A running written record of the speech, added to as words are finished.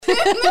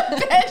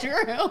the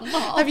bedroom.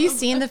 Have you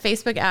seen the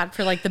Facebook ad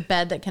for like the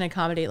bed that can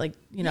accommodate like,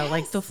 you know,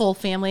 like the full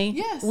family?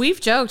 Yes. We've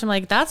joked. I'm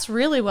like, that's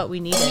really what we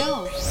needed.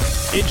 No.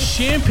 It's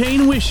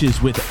Champagne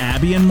Wishes with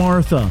Abby and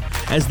Martha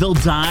as they'll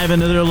dive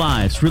into their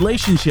lives,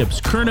 relationships,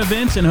 current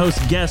events, and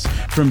host guests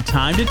from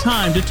time to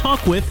time to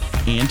talk with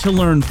and to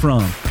learn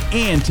from,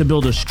 and to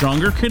build a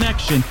stronger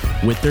connection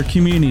with their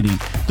community.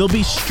 They'll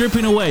be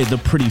stripping away the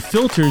pretty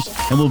filters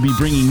and will be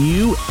bringing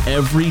you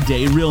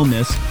everyday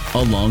realness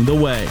along the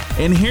way.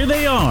 And here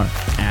they are,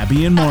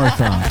 Abby and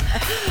Martha.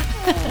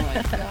 Oh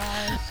my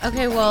gosh.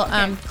 Okay, well,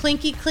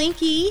 clinky.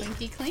 Clinky,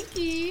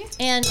 clinky.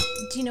 And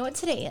do you know what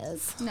today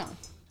is? No.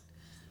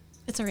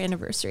 It's our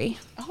anniversary.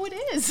 Oh, it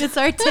is. It's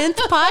our 10th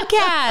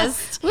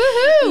podcast.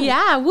 Woohoo!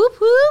 Yeah, whoop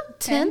whoop.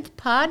 10th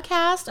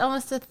podcast,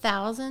 almost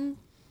 1,000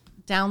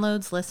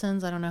 downloads,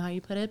 listens. I don't know how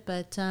you put it,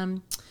 but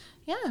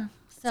yeah.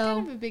 So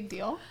Kind of a big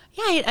deal.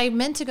 yeah, I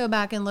meant to go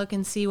back and look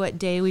and see what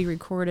day we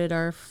recorded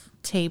our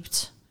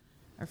taped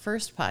our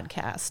first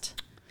podcast.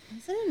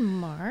 Is it in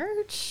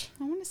March?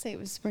 I want to say it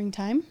was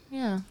springtime.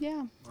 Yeah.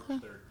 Yeah.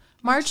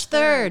 March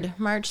 3rd.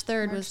 March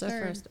 3rd was the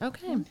 3rd. first.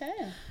 Okay.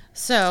 Okay.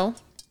 So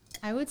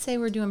I would say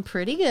we're doing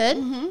pretty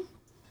good.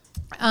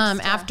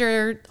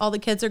 After all the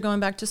kids are going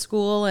back to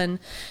school and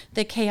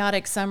the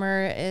chaotic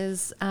summer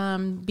is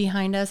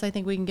behind us, I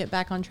think we can get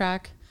back on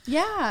track.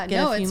 Yeah, Get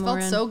a no, few it's more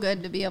felt in. so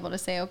good to be able to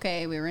say,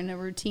 okay, we were in a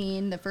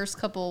routine. The first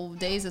couple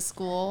days of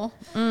school,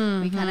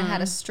 we kind of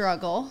had a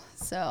struggle.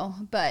 So,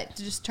 but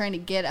just trying to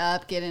get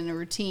up, get in a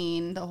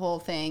routine, the whole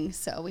thing.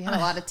 So we had a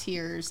lot of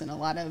tears and a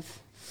lot of...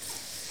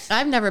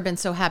 I've never been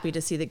so happy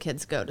to see the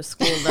kids go to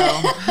school,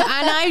 though.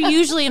 And I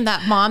usually am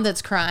that mom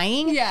that's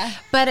crying. Yeah.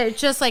 But it's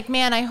just like,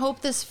 man, I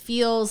hope this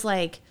feels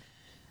like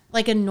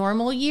a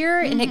normal year.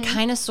 And it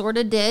kind of sort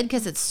of did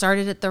because it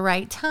started at the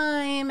right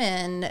time.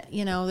 And,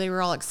 you know, they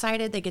were all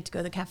excited. They get to go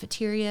to the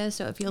cafeteria.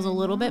 So it feels a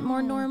little bit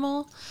more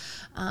normal.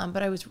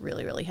 But I was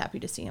really, really happy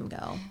to see him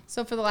go.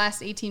 So for the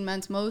last 18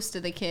 months, most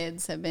of the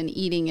kids have been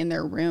eating in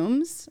their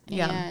rooms.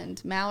 Yeah.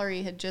 And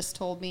Mallory had just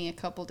told me a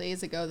couple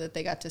days ago that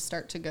they got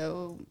to go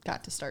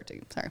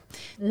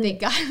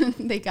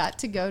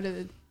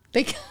to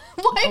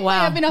why am I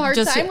having a hard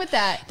time with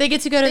that? They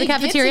get to go to the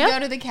cafeteria? They get to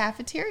go to the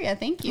cafeteria.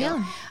 Thank you.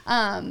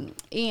 Yeah.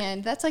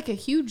 And that's like a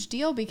huge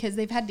deal because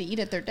they've had to eat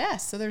at their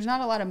desk. So there's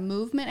not a lot of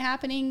movement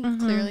happening,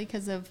 clearly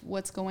because of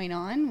what's going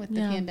on with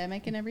the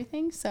pandemic and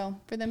everything. So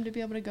for them to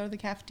be able to go to the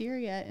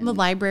cafeteria. And The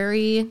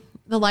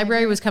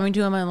library was coming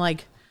to him on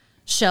like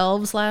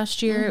shelves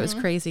last year. It was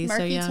crazy.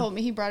 Marky So told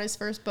me he brought his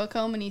first book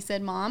home and he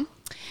said, Mom,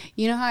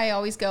 you know how I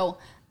always go,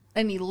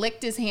 and he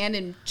licked his hand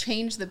and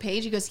changed the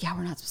page. He goes, yeah,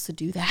 we're not supposed to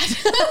do that.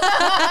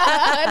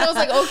 And I was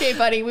like, okay,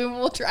 buddy, we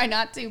will try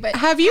not to. But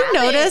have you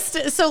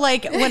noticed? So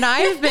like when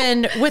I've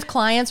been with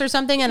clients or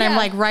something and I'm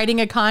like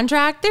writing a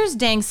contract, there's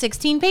dang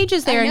 16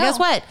 pages there. And guess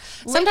what?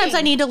 Sometimes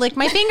I need to lick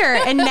my finger.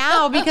 And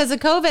now because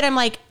of COVID, I'm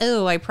like,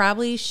 oh, I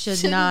probably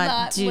should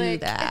not do lick.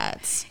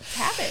 that.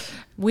 Have it.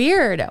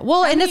 Weird.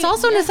 Well, and it's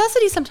also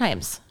necessity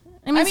sometimes.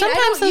 I mean,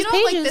 sometimes those you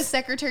don't pages. like the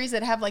secretaries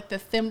that have like the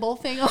thimble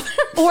thing on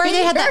their Or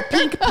they had finger? that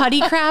pink putty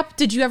crap.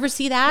 Did you ever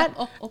see that?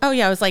 No. Oh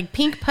yeah, it was like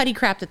pink putty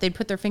crap that they'd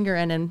put their finger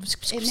in and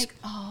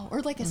or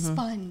like a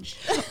sponge.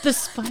 the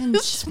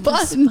sponge,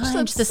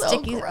 That's the so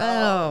sticky. gross.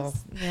 Oh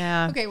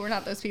yeah. Okay, we're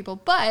not those people,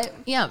 but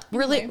Yeah,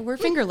 we're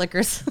finger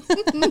lickers.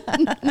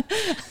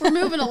 we're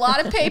moving a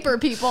lot of paper,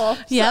 people.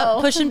 Yeah,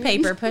 so. pushing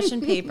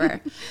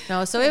paper.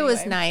 No, so it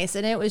was nice,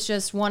 and it was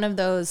just one of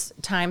those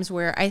times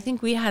where I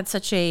think we had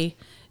such a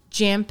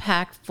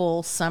jam-packed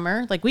full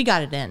summer. Like we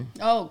got it in.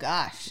 Oh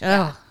gosh.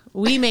 Oh,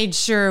 we made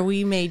sure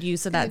we made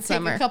use of that It'd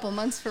summer. take a couple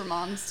months for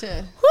moms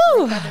to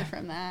recover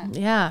from that.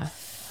 Yeah.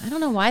 I don't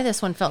know why this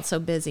one felt so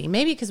busy.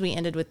 Maybe because we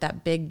ended with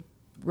that big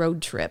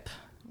road trip.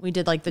 We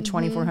did like the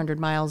 2,400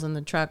 miles in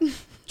the truck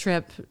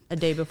trip a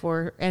day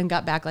before and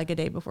got back like a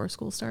day before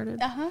school started.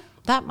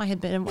 That might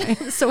have been why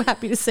I was so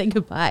happy to say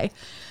goodbye.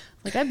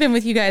 Like I've been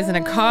with you guys in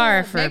a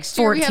car for 14 days. Next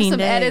year we have some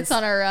edits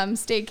on our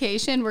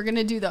staycation. We're going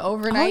to do the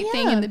overnight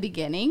thing in the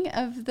beginning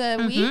of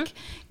the week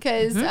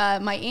because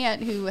my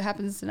aunt, who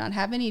happens to not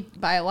have any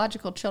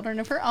biological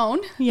children of her own,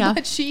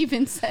 but she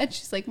even said,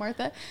 she's like,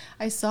 Martha,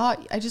 I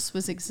just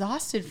was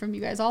exhausted from you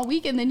guys all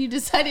week, and then you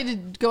decided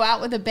to go out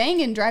with a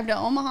bang and drive to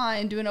Omaha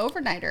and do an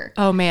overnighter.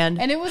 Oh man.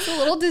 And it was a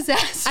little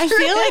disastrous. I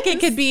feel like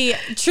it could be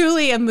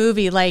truly a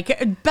movie,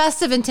 like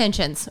best of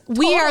intentions.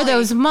 We are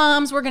those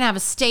moms. We're going to have a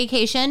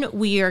staycation.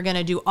 We are going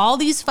to do all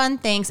these fun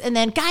things. And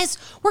then guys,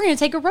 we're going to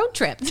take a road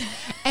trip.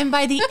 And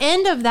by the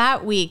end of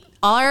that week,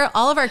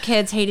 all of our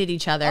kids hated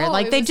each other.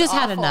 Like they just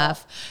had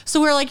enough.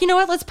 So we were like, you know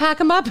what? Let's pack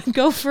them up and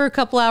go for a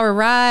couple-hour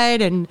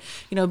ride and,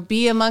 you know,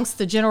 be amongst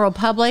the general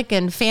public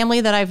and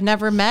family that I've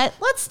never met.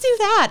 Let's do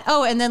that.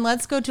 Oh, and then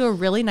let's go to a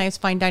really nice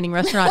fine dining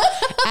restaurant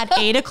at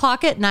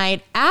 8:00 at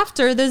night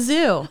after the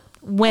zoo.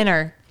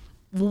 Winner.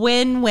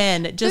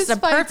 Win-win. Just a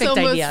perfect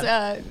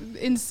idea.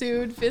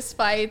 Ensued fist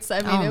fights.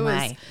 I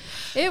mean,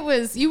 it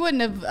was, you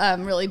wouldn't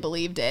have really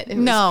believed it. It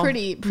was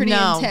pretty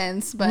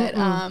intense, but,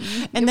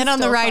 and then on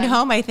the ride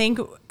home,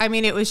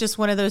 it was just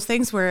one of those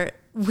things where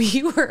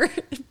we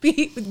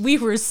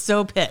were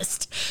so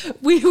pissed.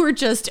 We were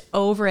just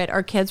over it.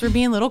 Our kids were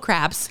being little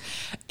craps.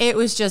 It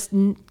was just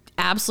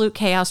absolute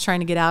chaos trying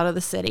to get out of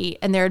the city.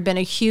 And there had been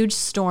a huge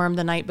storm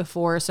the night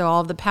before. So all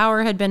of the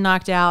power had been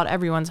knocked out.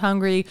 Everyone's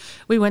hungry.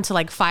 We went to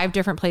like 5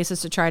 different places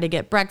to try to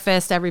get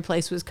breakfast. Every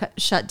place was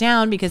shut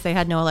down because they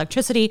had no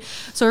electricity.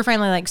 So we're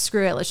finally like,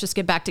 screw it. Let's just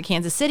get back to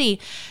Kansas City.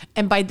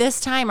 And by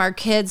this time, our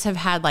kids have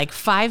had like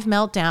 5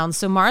 meltdowns.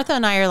 So Martha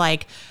and I are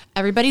like,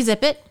 everybody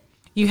zip it.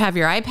 You have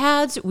your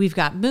iPads. We've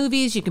got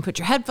movies. You can put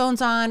your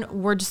headphones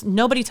on. We're just,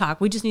 nobody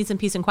talk. We just need some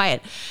peace and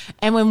quiet.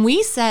 And when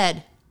we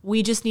said,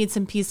 we just need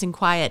some peace and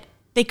quiet,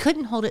 they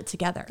couldn't hold it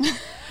together.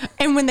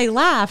 And when they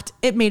laughed,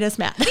 it made us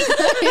mad. You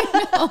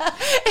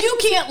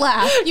can't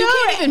laugh. You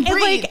can't even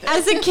breathe. Like,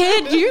 as a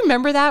kid, do you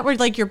remember that? Where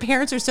like your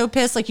parents are so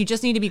pissed, like you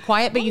just need to be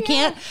quiet, but you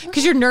can't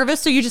because you're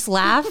nervous, so you just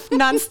laugh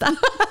nonstop.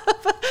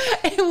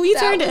 And we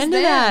turned into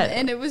that.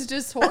 And it was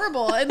just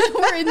horrible. And then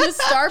we're in this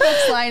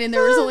Starbucks line and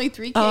there was only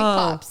 3 cake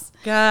pops.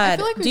 God. I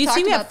feel like do you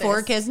see we have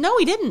 4 kids? No,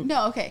 we didn't.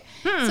 No, okay.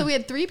 So we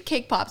had 3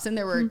 cake pops and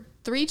there were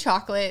 3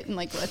 chocolate and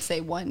like, let's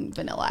say 1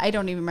 vanilla. I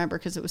don't even remember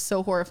because it was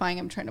so horrifying.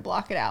 I'm trying to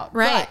block it out.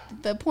 Right.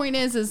 But the point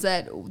is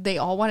that they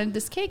all wanted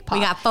this cake pop.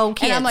 We got 4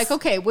 kids. And I'm like,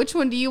 okay, which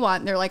one do you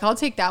want? And they're like, I'll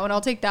take that one.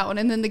 I'll take that one.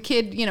 And then the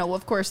kid, you know,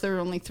 of course there were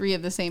only 3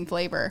 of the same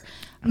flavor.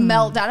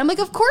 Meltdown. I'm like,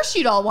 of course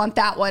you'd all want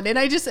that one. And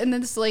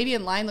then this lady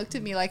in line looked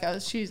at me like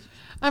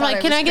I'm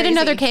like, can I get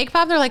another cake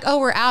pop? They're like, oh,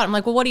 we're out. I'm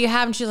like, well, what do you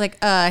have? And she's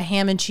like,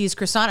 ham and cheese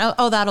croissant.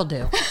 Oh, that'll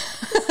do.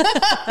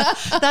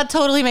 That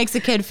totally makes a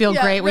kid feel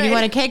great when you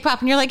want a cake pop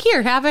and you're like,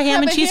 here, have a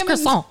ham and cheese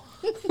croissant.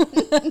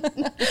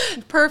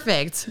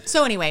 Perfect.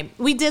 So anyway,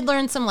 we did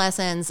learn some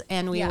lessons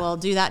and we will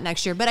do that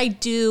next year. But I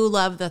do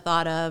love the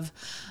thought of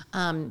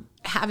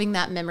having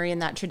that memory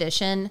and that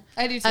tradition.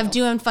 I do too. Of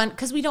doing fun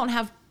because we don't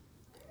have,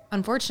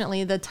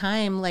 unfortunately, the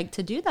time like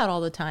to do that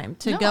all the time,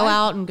 to go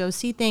out and go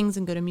see things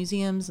and go to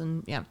museums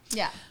and yeah.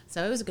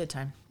 So it was a good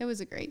time. It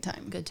was a great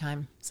time. Good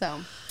time.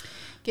 So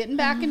getting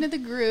back into the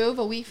groove,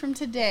 a week from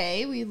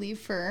today, we leave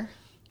for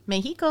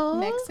Mexico.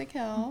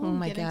 Oh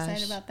my gosh. Getting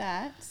excited about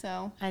that.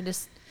 So I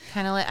just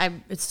kind of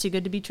it's too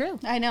good to be true.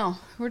 I know.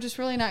 We're just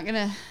really not going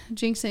to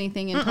jinx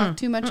anything and talk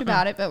too much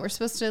about it, but we're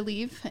supposed to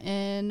leave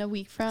in a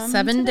week from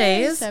 7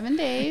 days. 7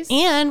 days.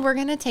 And we're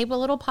going to tape a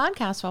little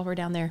podcast while we're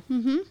down there.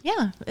 Mm-hmm.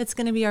 Yeah. It's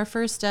going to be our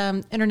first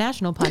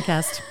international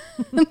podcast.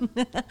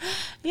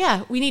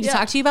 Yeah. We need to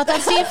talk to you about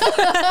that,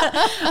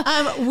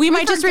 Steve. We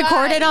might just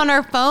record it on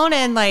our phone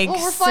and like.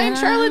 Well, we're flying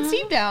Charlotte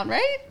Steve down,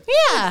 right?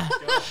 Yeah.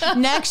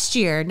 Next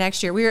year.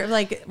 We were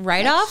like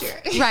right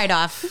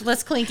off.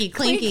 Let's clinky.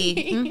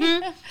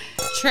 Mm-hmm.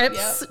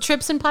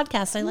 Trips and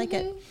podcasts. I like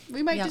it.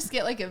 We might just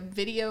get like a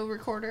video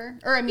recorder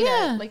or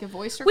like a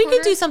voice recorder. We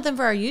could do something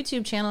for our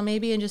YouTube channel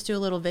maybe and just do a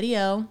little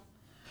video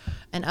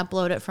and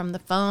upload it from the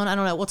phone. I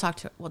don't know. We'll talk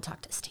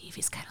to Steve.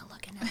 He's kind of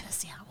looking at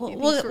us. Yeah.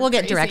 We'll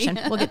get direction.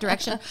 We'll get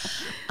direction.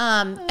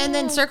 And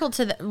then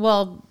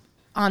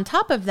on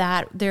top of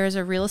that, there's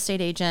a real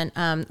estate agent,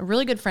 a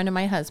really good friend of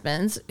my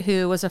husband's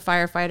who was a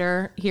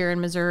firefighter here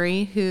in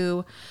Missouri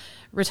who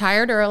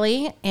retired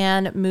early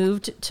and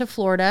moved to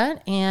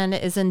Florida and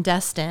is in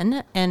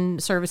Destin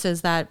and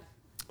services that,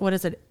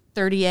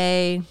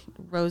 30A,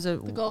 Rosa.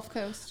 The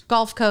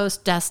Gulf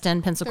Coast,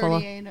 Destin, Pensacola.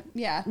 30A.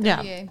 Yeah, 30A.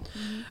 Yeah.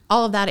 Mm-hmm.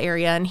 All of that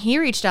area. And he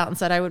reached out and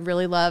said, I would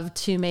really love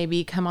to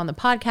maybe come on the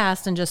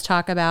podcast and just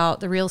talk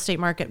about the real estate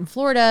market in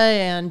Florida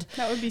and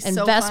that would be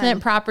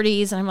investment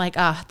properties. And I'm like,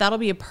 that'll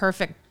be a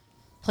perfect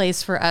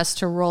place for us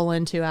to roll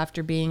into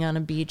after being on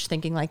a beach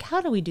thinking like, how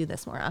do we do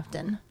this more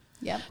often?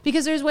 Yeah.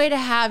 Because there's a way to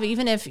have,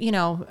 even if,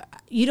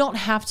 you don't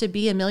have to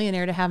be a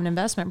millionaire to have an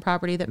investment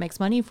property that makes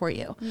money for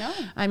you. No.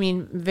 I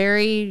mean,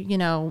 very,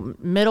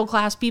 middle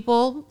class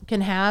people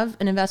can have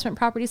an investment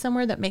property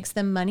somewhere that makes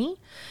them money.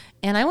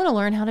 And I want to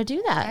learn how to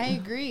do that. I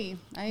agree.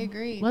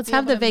 Let's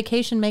have the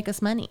vacation make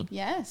us money.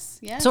 Yes.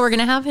 So we're going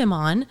to have him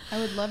on. I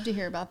would love to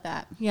hear about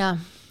that. Yeah.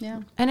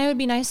 And it would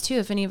be nice too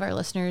if any of our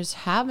listeners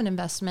have an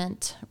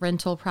investment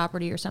rental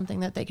property or something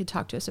that they could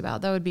talk to us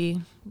about.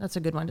 That's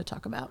a good one to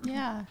talk about.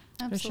 Yeah,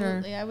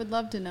 absolutely. Sure. I would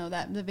love to know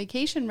that. The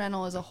vacation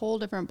rental is a whole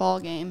different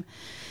ballgame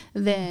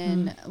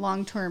than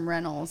long-term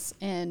rentals.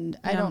 And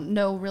I don't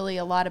know really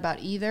a lot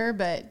about either,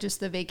 but just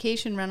the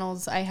vacation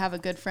rentals, I have a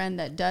good friend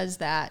that does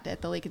that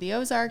at the Lake of the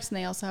Ozarks, and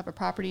they also have a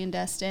property in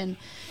Destin.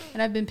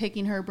 And I've been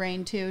picking her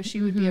brain too.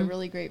 She would be a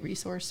really great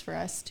resource for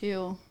us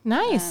too.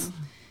 Nice.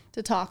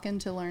 To talk and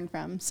to learn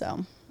from.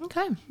 So,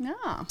 okay. Yeah.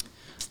 Well,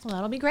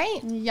 that'll be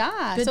great.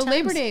 Yeah. Good so times.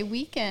 Labor Day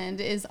weekend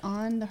is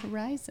on the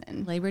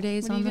horizon. Labor Day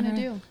is on the horizon. What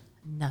are you going to do?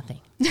 Nothing.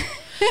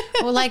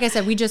 Well, like I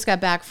said, we just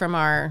got back from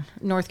our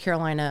North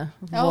Carolina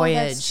voyage.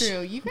 Oh, that's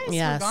true. You guys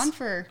were gone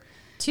for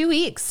 2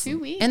 weeks. 2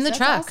 weeks. In the that's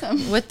truck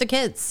awesome. with the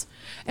kids.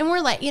 And we're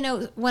like,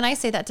 when I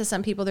say that to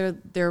some people,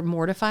 they're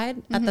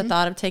mortified at the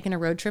thought of taking a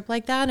road trip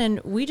like that.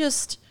 And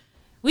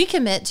we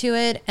commit to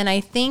it. And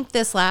I think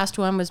this last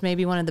one was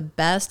maybe one of the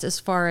best as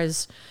far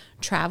as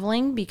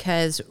traveling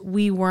because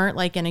we weren't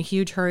like in a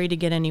huge hurry to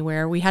get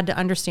anywhere. We had to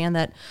understand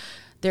that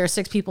there are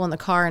 6 people in the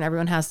car and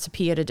everyone has to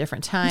pee at a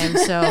different time.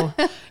 So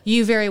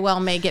you very well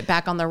may get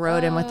back on the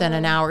road and within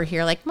an hour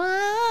here like,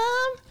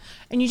 Mom,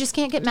 and you just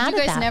can't get mad at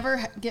that. You guys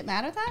never get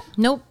mad at that?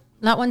 Nope.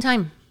 Not one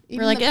time.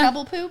 Even we're like, the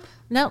pebble poop?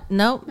 No.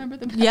 Remember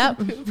the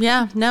pebble poop?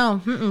 Yeah.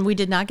 No. We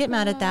did not get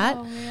mad at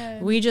that.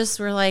 Man. We just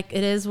were like,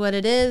 it is what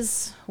it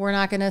is. We're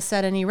not going to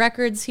set any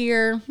records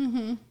here.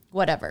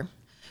 Whatever.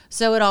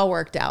 So it all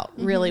worked out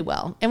really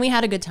well. And we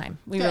had a good time.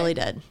 We really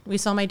did. We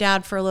saw my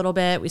dad for a little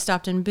bit. We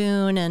stopped in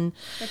Boone and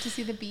got to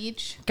see the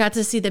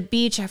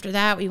beach. After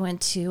that, we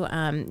went to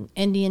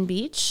Indian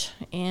Beach,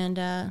 and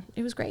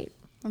it was great.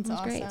 That's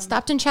awesome. Great.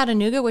 Stopped in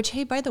Chattanooga, which,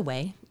 hey, by the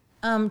way,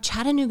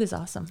 Chattanooga's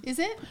awesome. Is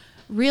it?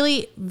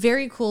 Really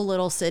very cool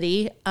little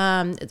city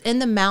in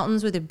the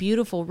mountains with a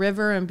beautiful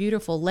river and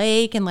beautiful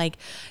lake and like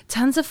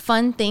tons of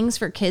fun things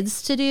for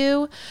kids to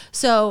do.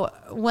 So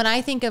when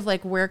I think of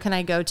like where can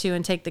I go to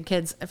and take the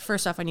kids,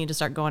 first off, I need to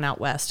start going out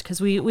west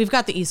because we've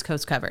got the East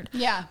Coast covered.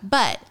 Yeah.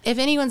 But if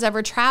anyone's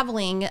ever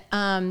traveling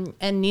and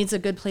needs a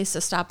good place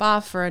to stop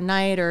off for a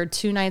night or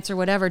 2 nights or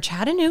whatever,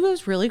 Chattanooga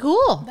is really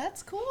cool.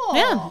 That's cool.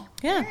 Yeah.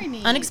 Very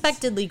neat.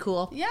 Unexpectedly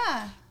cool.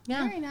 Yeah.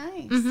 Yeah. Very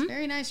nice.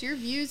 Very nice. Your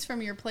views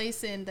from your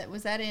place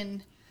was that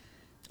in?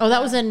 Oh,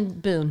 that was in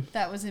Boone.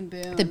 That was in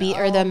Boone. The beach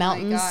or the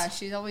mountains. Oh my gosh,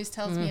 she always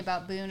tells me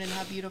about Boone and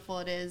how beautiful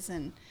it is,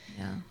 and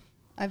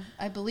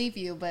I believe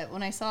you. But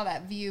when I saw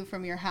that view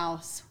from your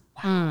house,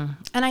 wow.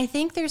 And I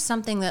think there's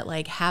something that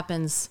like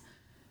happens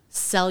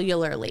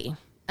cellularly,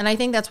 and I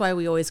think that's why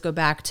we always go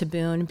back to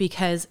Boone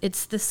because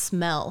it's the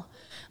smell.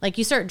 Like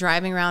you start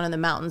driving around in the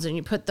mountains and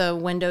you put the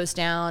windows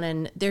down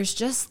and there's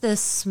just this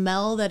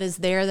smell that is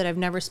there that I've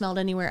never smelled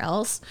anywhere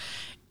else.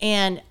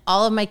 And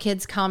all of my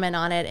kids comment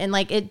on it and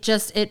like like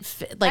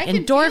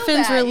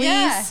endorphins release.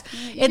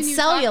 Yeah. It's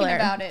cellular.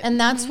 About it. And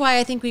that's why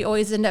I think we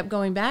always end up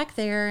going back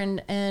there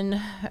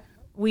and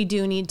we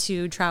do need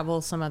to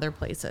travel some other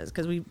places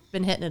because we've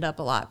been hitting it up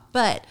a lot.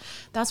 But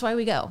that's why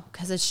we go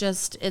because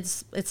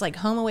it's like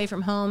home away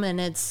from home and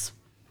it's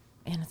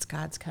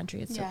God's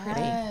country. It's so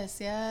pretty.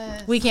 Yes.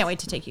 We can't wait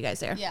to take you guys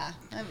there. Yeah,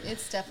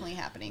 it's definitely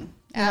happening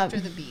after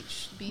the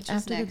beach. Beach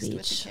is next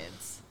with the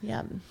kids.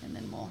 Yep. And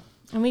then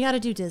And we got to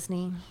do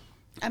Disney.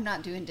 I'm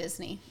not doing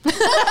Disney. I'm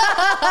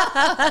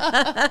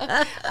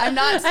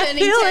not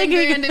spending 10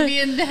 grand to be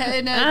in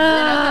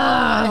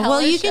a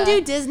well, you can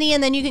do Disney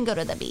and then you can go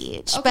to the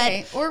beach.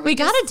 Okay. But we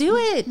got to do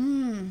it.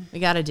 We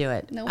got to do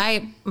it. Nope.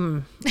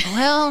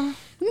 Well,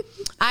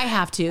 I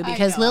have to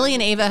because Lily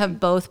and Ava have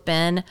both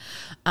been.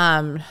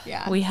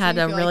 We had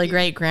a really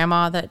great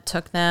grandma that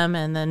took them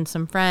and then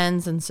some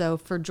friends. And so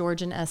for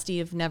George and Esty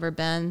have never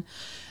been.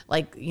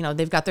 Like,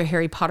 they've got their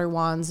Harry Potter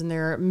wands and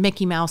their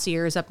Mickey Mouse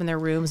ears up in their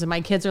rooms. And my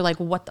kids are like,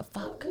 what the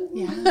fuck?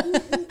 Yeah.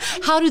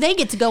 How do they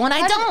get to go and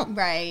I don't?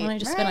 Right. And I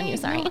just spit on you.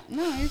 Sorry.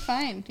 No, you're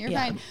fine. You're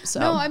fine.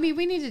 So. No, I mean,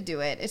 we need to do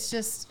it. It's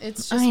just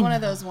one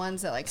of those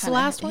ones that like kind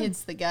of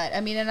hits the gut.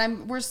 I mean, and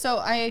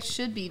I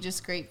should be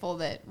just grateful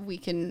that we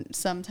can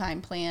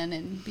sometime plan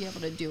and be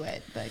able to do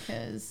it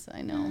because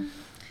I know.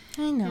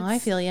 I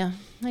feel you.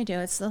 I do.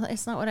 It's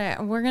not what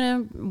we're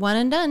going to one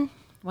and done.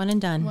 One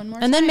and done. One more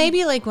and time. Then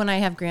maybe like when I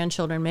have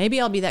grandchildren,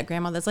 maybe I'll be that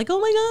grandma that's like, oh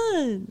my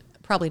God.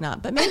 Probably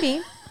not, but maybe.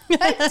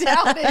 I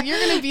doubt it. You're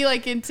going to be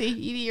like in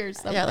Tahiti or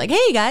something. Yeah, like,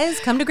 hey guys,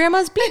 come to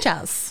grandma's beach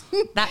house.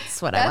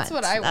 That's what I want. That's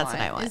what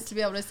I want. Is to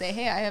be able to say,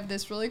 hey, I have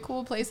this really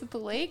cool place at the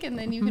lake and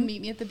then you can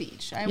meet me at the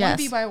beach. I want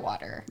to be by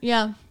water.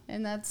 Yeah.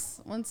 And that's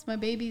once my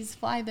babies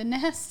fly the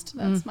nest,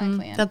 that's my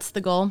plan. That's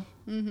the goal.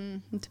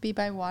 To be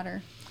by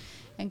water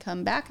and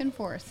come back and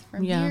forth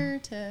from here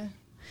to...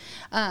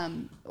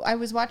 I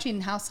was watching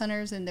House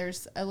Hunters and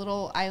there's a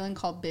little island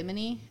called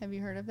Bimini. Have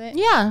you heard of it?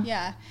 Yeah.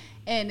 Yeah.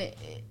 And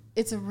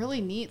it's a really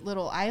neat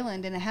little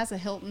island and it has a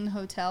Hilton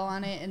hotel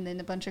on it and then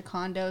a bunch of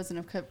condos and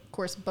of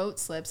course boat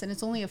slips. And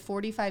it's only a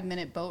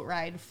 45-minute boat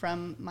ride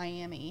from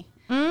Miami.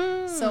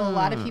 So a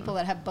lot of people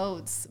that have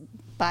boats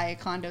buy a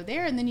condo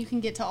there and then you can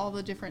get to all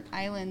the different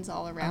islands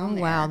all around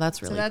there. Wow,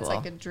 that's really cool. So that's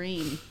like a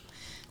dream.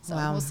 So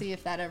we'll see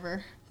if that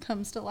ever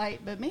comes to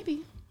light, but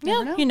maybe.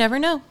 You never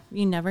know.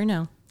 You never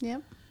know.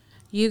 Yep.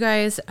 You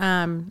guys,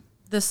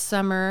 this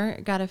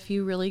summer got a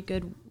few really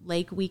good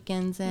lake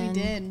weekends in. We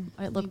did.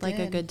 It looked like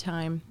a good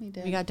time. We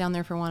did. We got down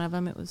there for one of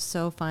them. It was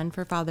so fun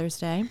for Father's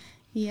Day.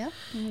 Yep.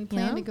 And we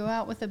plan to go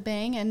out with a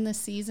bang in the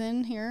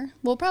season here.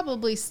 We'll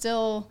probably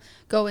still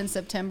go in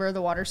September.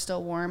 The water's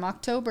still warm.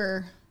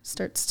 October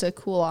starts to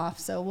cool off,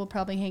 so we'll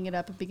probably hang it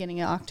up at the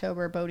beginning of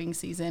October, boating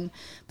season.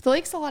 But the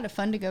lake's a lot of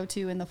fun to go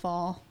to in the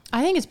fall.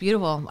 I think it's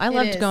beautiful. I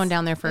loved going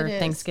down there for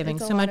Thanksgiving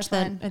so much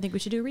that I think we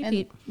should do a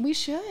repeat. And we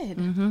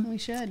should. We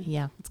should.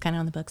 Yeah, it's kind of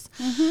on the books.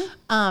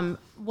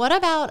 What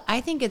about?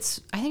 I think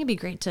it'd be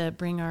great to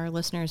bring our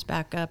listeners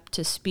back up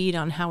to speed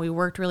on how we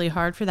worked really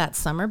hard for that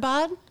summer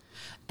bod.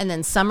 And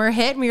then summer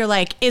hit and we were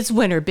like, it's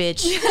winter,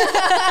 bitch.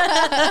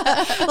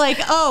 Like,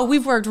 oh,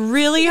 we've worked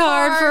really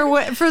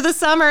hard for the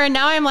summer. And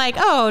now I'm like,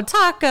 oh,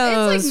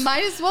 tacos. It's like,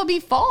 might as well be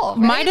fall.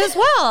 Right? Might as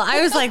well.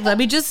 I was like, let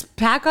me just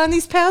pack on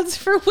these pounds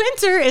for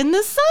winter in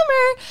the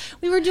summer.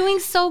 We were doing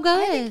so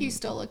good. I think you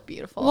still look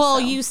beautiful. Well,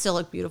 you still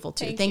look beautiful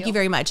too. Thank you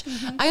very much.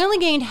 Mm-hmm. I only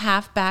gained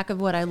half back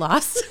of what I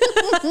lost.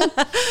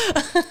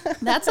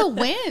 That's a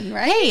win,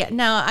 right? Hey,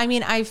 no, I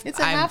mean, it's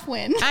a half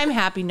win. I'm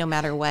happy no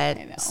matter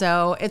what.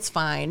 So it's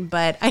fine.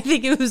 But I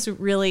think it was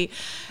really,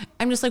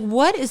 I'm just like,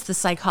 what is the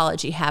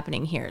psychology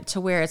happening here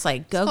to where it's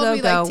like, go,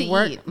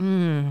 work.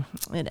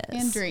 It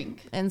is. And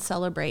drink. And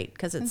celebrate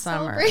because it's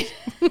summer.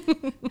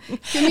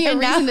 Give me a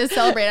reason to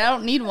celebrate. I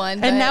don't need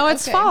one. And now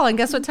it's fall. And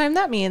guess what time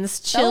that means?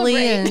 Chili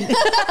and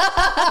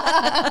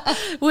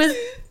with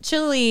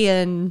chili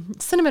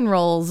and cinnamon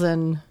rolls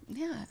and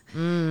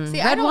See,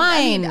 red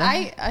wine.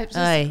 I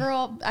just,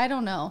 girl, I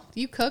don't know.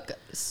 You cook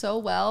so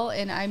well,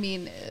 and I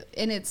mean,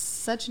 and it's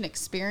such an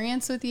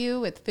experience with you,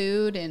 with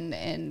food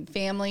and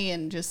family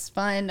and just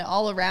fun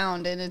all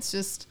around. And it's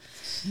just,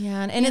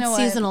 and it's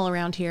seasonal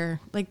around here.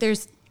 Like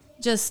there's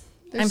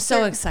I'm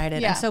so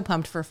excited. Yeah. I'm so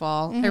pumped for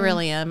fall. Mm-hmm. I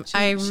really am.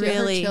 Her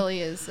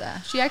chili is,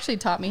 she actually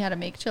taught me how to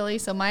make chili.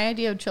 So my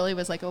idea of chili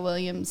was like a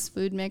Williams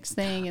food mix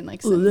thing and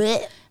like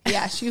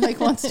she like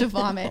wants to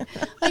vomit.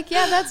 Like,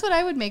 that's what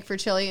I would make for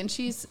chili. And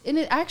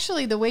it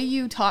actually, the way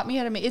you taught me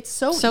how to make it's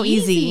so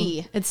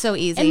easy. It's so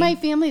easy. And my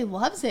family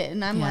loves it.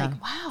 And I'm like,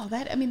 wow,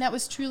 that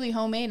was truly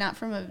homemade, not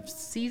from a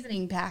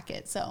seasoning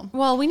packet. So,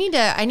 well, I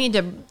need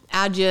to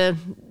add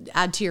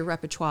to your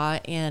repertoire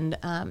and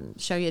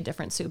show you a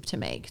different soup to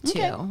make too.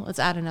 Okay.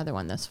 Let's add another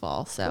one this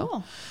fall. So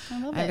cool.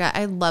 I love it.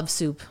 I love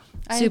soup.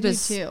 Soup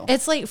is too.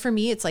 It's like, for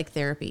me, it's like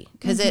therapy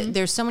because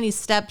there's so many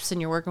steps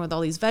and you're working with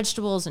all these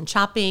vegetables and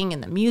chopping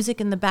and the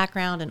music in the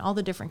background and all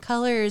the different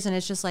colors. And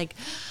it's just like,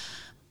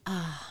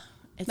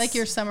 it's like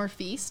your summer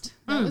feast.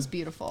 That was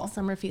beautiful.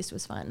 Summer feast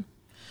was fun.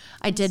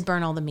 I did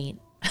burn all the meat.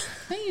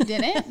 No, you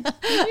didn't.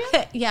 Did you?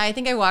 Yeah, I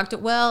think I walked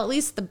it. Well, at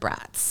least the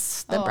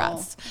brats.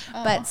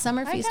 But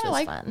summer feast was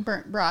like fun.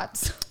 Burnt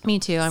brats. Me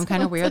too. I'm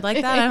kind of weird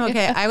like that. I'm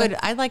okay.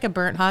 I'd like a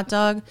burnt hot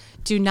dog.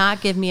 Do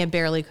not give me a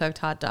barely cooked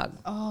hot dog.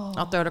 Oh.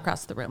 I'll throw it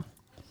across the room.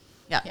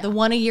 Yeah. The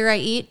one a year I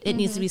eat, it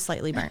needs to be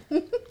slightly burnt.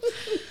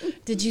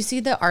 Did you see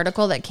the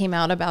article that came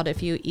out about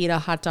if you eat a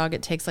hot dog,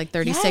 it takes like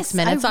 36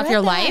 minutes off your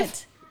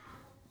life?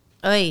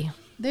 Oy.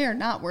 They are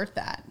not worth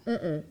that.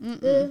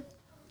 Mm-mm.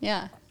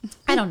 Yeah.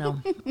 I don't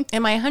know.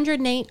 Am I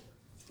 108?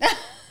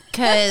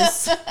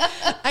 Because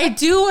I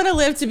do want to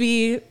live to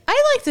be,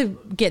 I like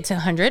to get to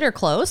 100 or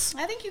close.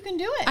 I think you can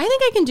do it. I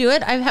think I can do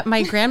it.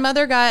 My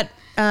grandmother got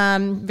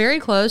very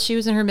close. She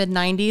was in her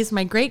mid-90s.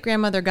 My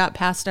great-grandmother got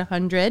past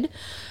 100.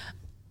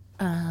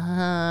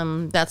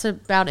 That's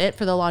about it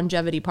for the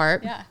longevity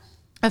part. Yeah.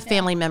 Of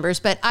family members.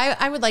 But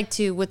I would like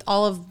to, with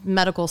all of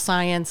medical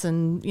science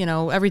and,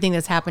 everything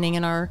that's happening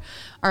in our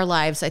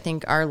lives, I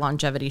think our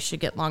longevity should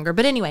get longer.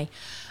 But anyway,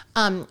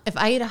 if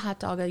I eat a hot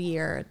dog a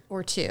year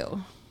or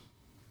two,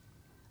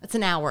 it's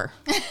an hour.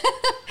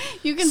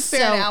 You can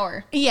spare an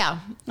hour. Yeah.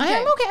 Okay.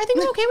 I'm okay. I think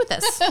I'm okay with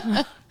this.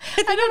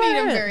 I don't eat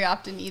them very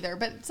often either,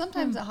 but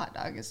sometimes a hot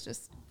dog is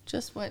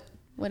just what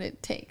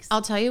it takes.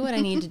 I'll tell you what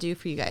I need to do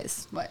for you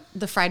guys. What?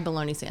 The fried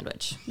bologna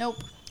sandwich. Nope.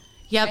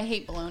 Yep. I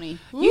hate bologna.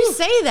 You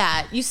say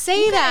that. You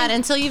say that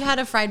until you've had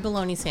a fried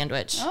bologna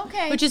sandwich.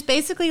 Okay. Which is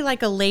basically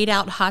like a laid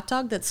out hot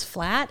dog that's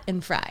flat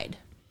and fried.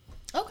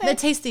 Okay. That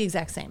tastes the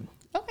exact same.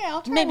 Okay,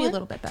 I'll try Maybe one. a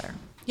little bit better.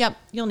 Yep,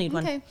 you'll need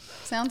one. Okay,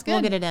 sounds good.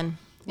 We'll get it in.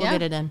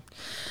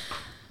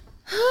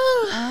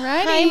 All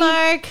righty. Hi,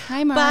 Mark.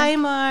 Hi, Mark. Bye,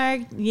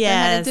 Mark. Yes.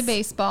 We're headed to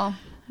baseball.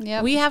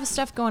 Yep. We have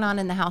stuff going on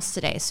in the house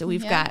today. So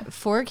we've got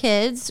 4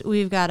 kids.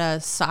 We've got a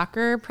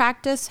soccer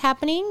practice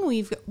happening.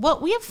 We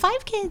have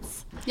 5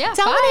 kids. Yeah,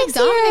 Dominic's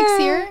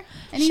here.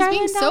 And he's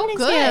being so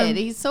good. Here.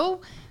 He's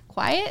so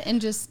quiet and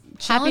just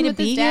chilling with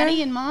his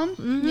daddy and mom.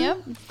 Mm-hmm. Yep.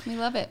 We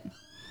love it.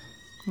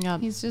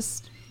 Yep. He's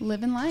just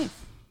living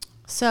life.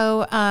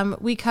 So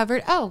we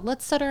covered,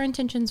 let's set our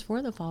intentions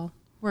for the fall.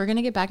 We're going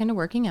to get back into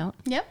working out.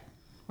 Yep.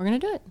 We're going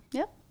to do it.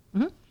 Yep.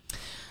 Mm-hmm.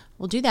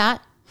 We'll do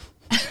that.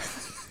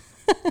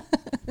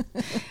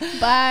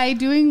 By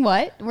doing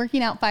what?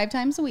 Working out 5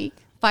 times a week.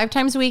 5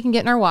 times a week and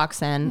getting our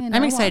walks in.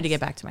 I'm excited to get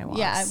back to my walks.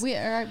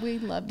 Yeah, we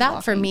love that.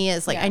 Walking. For me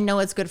is like, I know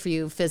it's good for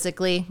you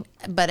physically,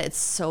 but it's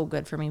so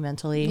good for me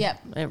mentally. Yep.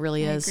 It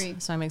really is. Agree.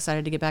 So I'm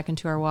excited to get back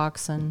into our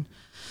walks and,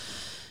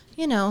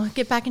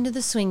 get back into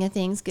the swing of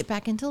things, get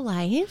back into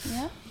life.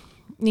 Yeah.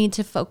 Need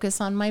to focus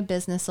on my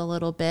business a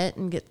little bit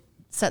and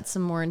set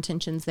some more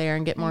intentions there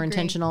and get more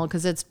intentional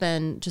because it's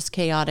been just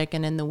chaotic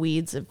and in the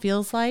weeds, it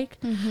feels like,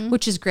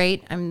 which is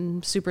great.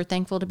 I'm super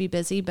thankful to be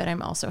busy, but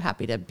I'm also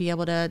happy to be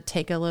able to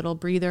take a little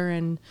breather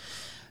and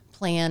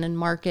plan and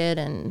market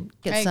and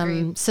get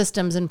some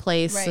systems in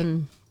place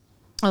and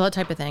all that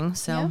type of thing.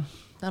 So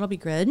that'll be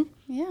good.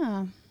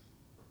 Yeah.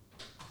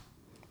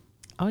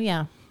 Oh,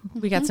 yeah.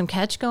 We got some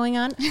catch going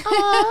on.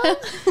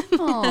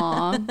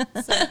 Aww.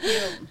 So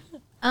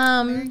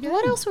cute.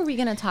 What else were we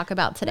going to talk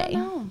about today?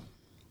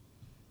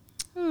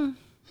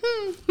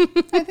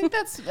 I think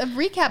that's a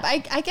recap.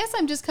 I guess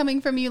I'm just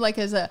coming from you like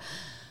as a,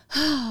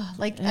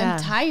 I'm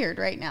tired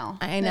right now.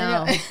 I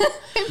know.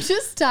 I'm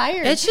just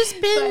tired. It's just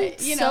been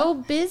so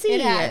busy.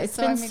 It's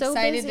been so busy. I'm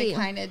excited to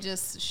kind of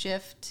just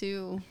shift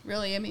to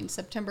really,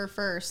 September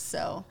 1st.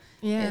 So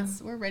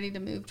we're ready to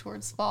move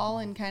towards fall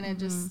and kind of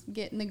just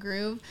get in the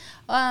groove.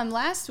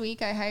 Last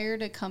week I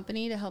hired a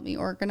company to help me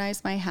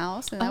organize my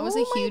house, and that was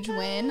a huge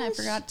win.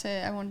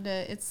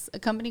 It's a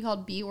company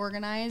called Be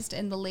Organized,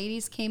 and the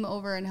ladies came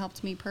over and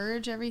helped me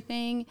purge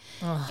everything.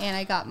 And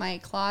I got my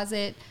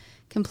closet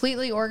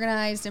completely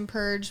organized and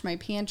purged, my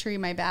pantry,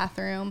 my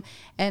bathroom.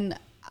 And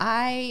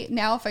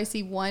now if I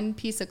see one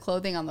piece of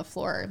clothing on the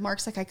floor,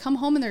 Mark's like, I come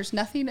home and there's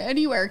nothing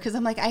anywhere, because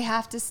I'm like, I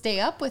have to stay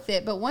up with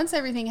it. But once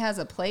everything has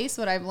a place,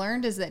 what I've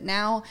learned is that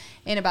now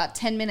in about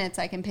 10 minutes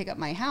I can pick up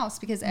my house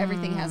because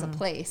everything has a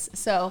place.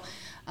 So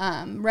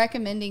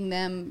recommending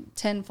them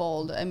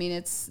tenfold.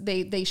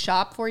 They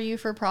shop for you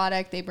for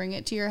product, they bring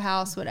it to your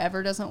house,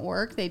 whatever doesn't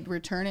work, they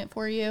return it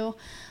for you.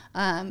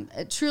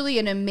 Truly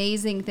an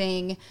amazing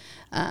thing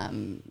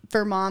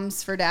for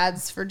moms, for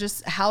dads, for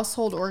just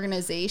household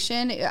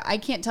organization. I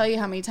can't tell you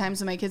how many times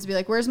when my kids would be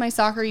like, where's my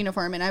soccer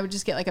uniform? And I would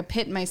just get like a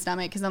pit in my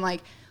stomach, because I'm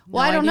like,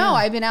 well, I don't know.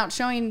 I've been out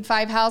showing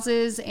 5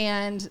 houses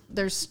and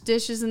there's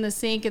dishes in the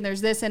sink and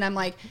there's this. And I'm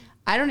like,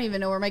 I don't even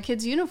know where my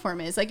kid's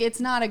uniform is. Like, it's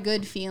not a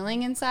good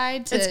feeling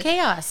inside. It's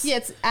chaos. Yeah,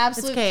 it's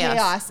absolute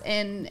chaos.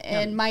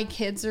 And my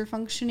kids are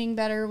functioning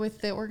better with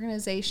the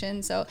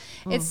organization. So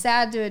it's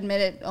sad to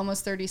admit it,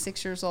 almost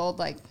 36 years old,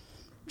 like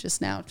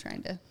just now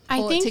trying to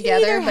pull it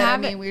together.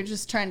 But we're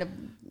just trying to,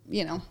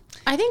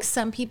 I think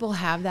some people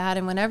have that.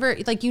 And whenever,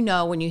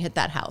 when you hit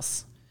that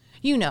house,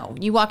 you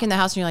walk in the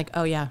house and you're like,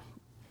 oh yeah,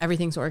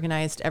 everything's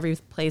organized.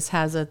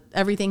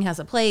 Everything has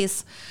a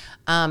place.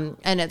 And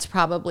it's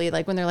probably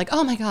like when they're like,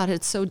 oh my God,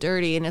 it's so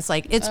dirty. And it's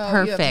like, it's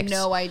perfect. You have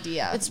no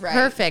idea. It's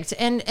perfect.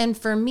 And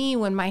for me,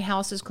 when my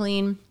house is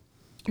clean,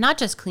 not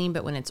just clean,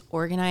 but when it's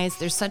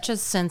organized, there's such a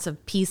sense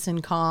of peace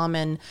and calm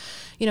and,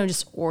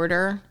 just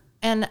order.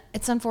 And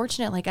it's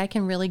unfortunate. Like, I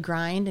can really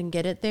grind and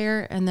get it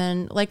there. And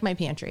then like my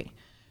pantry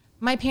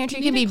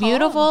can be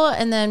beautiful.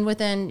 And then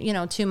within,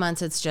 2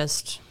 months, it's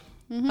just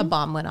a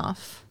bomb went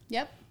off.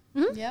 Yep.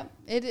 Mm-hmm. Yep.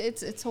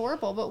 It's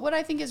horrible. But what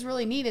I think is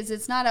really neat is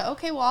it's not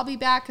I'll be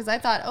back, because I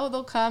thought,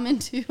 they'll come and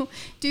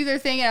do their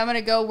thing and I'm going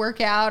to go work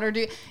out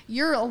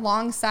you're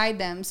alongside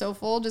them. So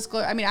full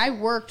disclosure, I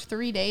worked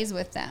 3 days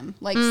with them,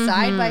 like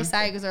side by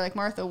side, because they're like,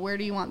 Martha, where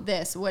do you want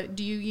this? What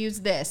do you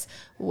use this?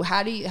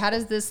 How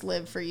does this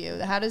live for you?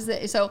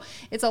 So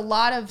it's a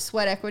lot of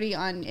sweat equity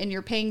and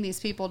you're paying these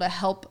people to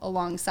help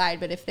alongside.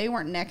 But if they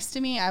weren't next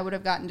to me, I would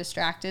have gotten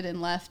distracted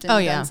and left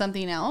and done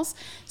something else.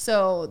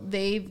 So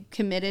they've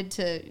committed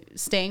to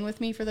staying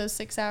with me for those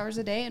 6 hours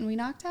a day, and we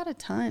knocked out a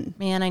ton.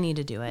 Man, I need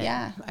to do it.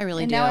 Yeah, I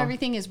really do. And now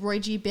everything is Roy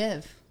G.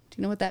 Biv. Do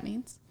you know what that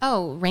means?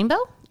 Oh, rainbow?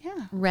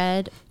 Yeah.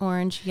 Red,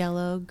 orange,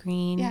 yellow,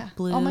 green,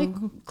 blue. All my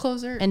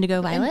clothes are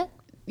indigo, violet.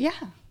 Yeah.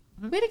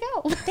 Way to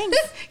go. Thanks.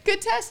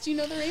 Good test. You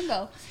know the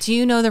rainbow. Do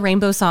you know the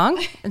rainbow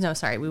song? No,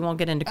 sorry. We won't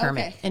get into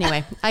Kermit. Okay.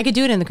 Anyway, I could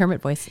do it in the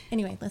Kermit voice.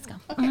 Anyway, let's go.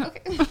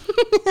 Okay.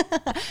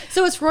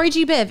 So it's Roy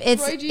G. Biv.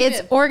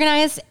 It's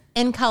organized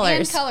in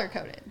colors. And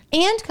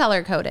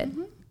color coded.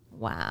 Mm-hmm.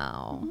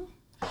 Wow.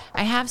 Mm-hmm.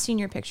 I have seen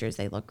your pictures.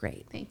 They look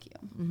great. Thank you.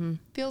 Mm-hmm.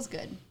 Feels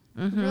good.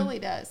 Mm-hmm. It really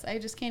does. I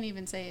just can't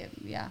even say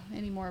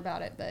any more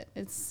about it, but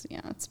it's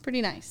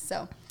pretty nice.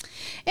 So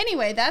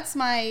anyway, that's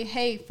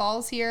my,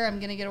 fall's here. I'm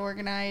going to get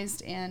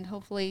organized and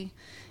hopefully,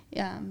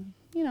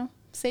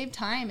 save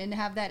time and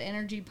have that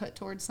energy put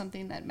towards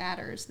something that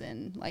matters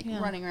than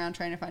running around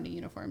trying to find a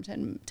uniform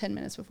 10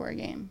 minutes before a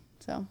game.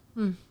 So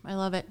I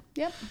love it.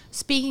 Yep.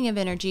 Speaking of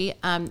energy,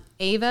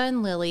 Ava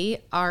and Lily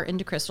are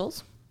into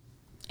crystals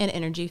and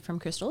energy from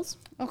crystals.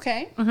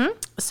 Okay. Mm-hmm.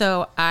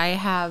 So I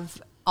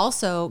have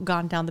also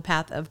gone down the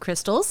path of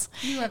crystals.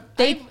 There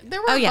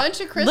were a bunch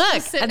of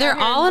crystals. Look, they're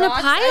all in a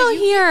pile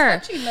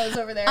here. Touching those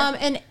over there.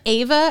 And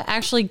Ava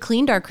actually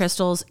cleaned our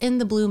crystals in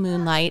the blue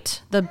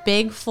moonlight, the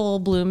big full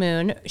blue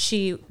moon.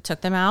 She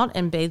took them out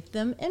and bathed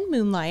them in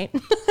moonlight.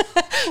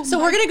 So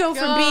we're gonna go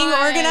from being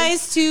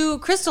organized to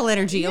crystal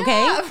energy.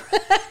 Okay.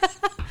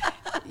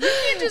 You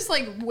can just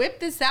whip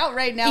this out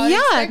right now.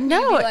 Yeah,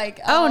 no.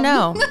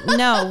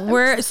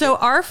 No. So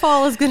our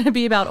fall is going to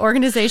be about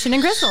organization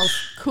and crystals.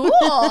 Cool.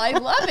 I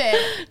love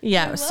it.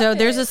 Yeah. So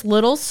there's this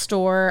little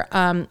store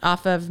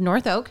off of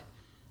North Oak.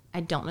 I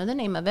don't know the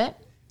name of it,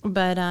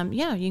 but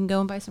you can go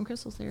and buy some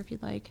crystals there if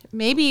you'd like.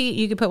 Maybe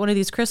you could put one of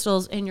these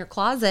crystals in your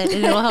closet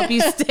and it'll help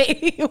you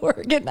stay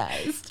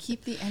organized.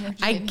 Keep the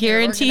energy. I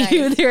guarantee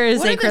you there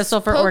is a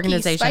crystal for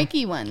organization.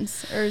 Spiky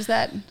ones, or is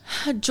that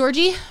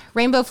Georgie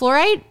rainbow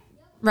fluorite?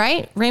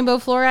 Right? Rainbow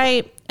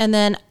fluorite. And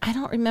then I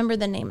don't remember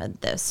the name of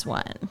this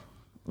one.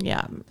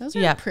 Yeah. Those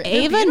are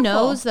Ava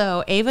knows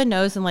though. Ava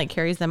knows and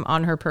carries them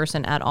on her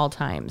person at all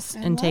times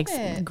and takes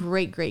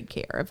great, great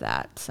care of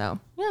that. So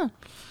yeah,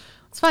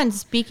 it's fun.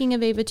 Speaking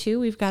of Ava too,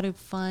 we've got a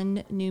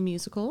fun new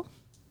musical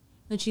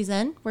that she's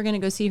in. We're going to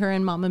go see her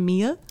in Mamma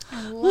Mia.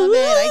 I love it.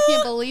 I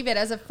can't believe it.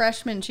 As a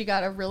freshman, she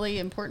got a really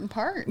important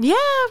part. Yeah,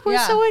 we're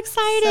so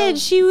excited.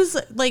 She was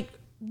like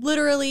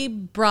literally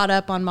brought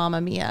up on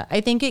Mamma Mia.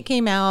 I think it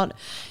came out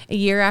a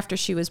year after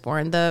she was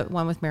born, the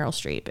one with Meryl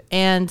Streep.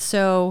 And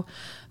so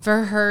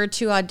for her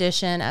to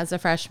audition as a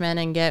freshman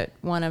and get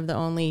one of the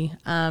only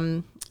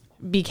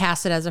be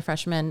casted as a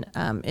freshman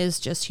is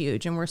just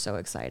huge, and we're so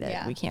excited.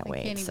 Yeah, we can't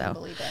wait. Can't even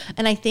believe it.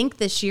 And I think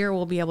this year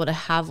we'll be able to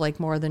have like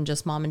more than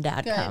just mom and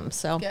dad come.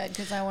 So good,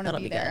 because I want to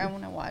be there. Good. I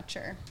want to watch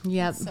her.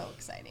 Yeah, so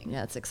exciting.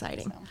 Yeah, it's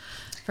exciting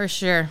for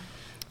sure.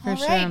 All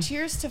right,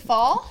 cheers to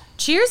fall.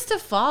 Cheers to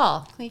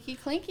fall. Clinky,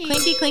 clinky.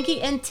 Clinky,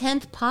 clinky, and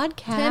 10th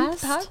podcast.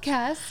 10th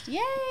podcast.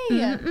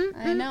 Yay.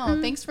 I know.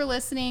 Thanks for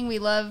listening. We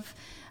love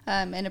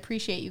and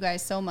appreciate you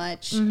guys so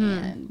much.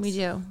 And we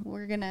do.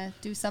 We're going to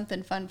do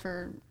something fun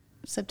for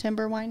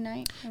September wine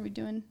night. Are we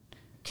doing?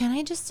 Can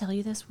I just tell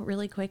you this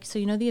really quick? So,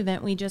 you know the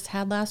event we just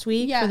had last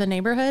week for the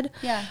neighborhood?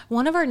 Yeah.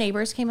 One of our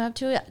neighbors came up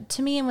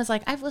to me and was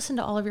like, I've listened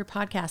to all of your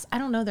podcasts. I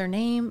don't know their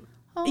name.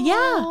 Oh,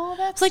 yeah.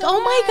 That's it's like, so oh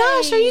my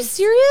gosh, are you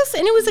serious?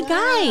 And it was a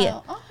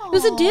guy. Oh. It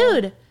was a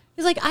dude.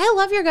 He's like, I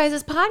love your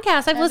guys'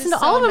 podcast. I've listened to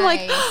all of them.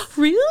 Nice. I'm like, oh,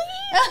 really?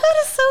 That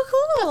is so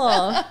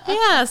cool.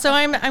 Yeah. So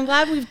I'm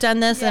glad we've done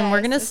this, and we're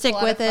going to stick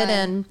with it.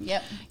 And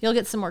you'll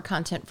get some more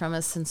content from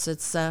us, since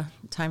it's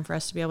time for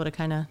us to be able to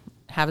kind of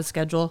have a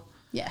schedule.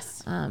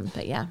 Yes.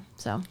 But yeah.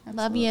 So Absolutely.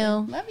 love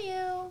you. Love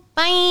you.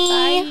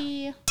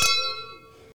 Bye. Bye.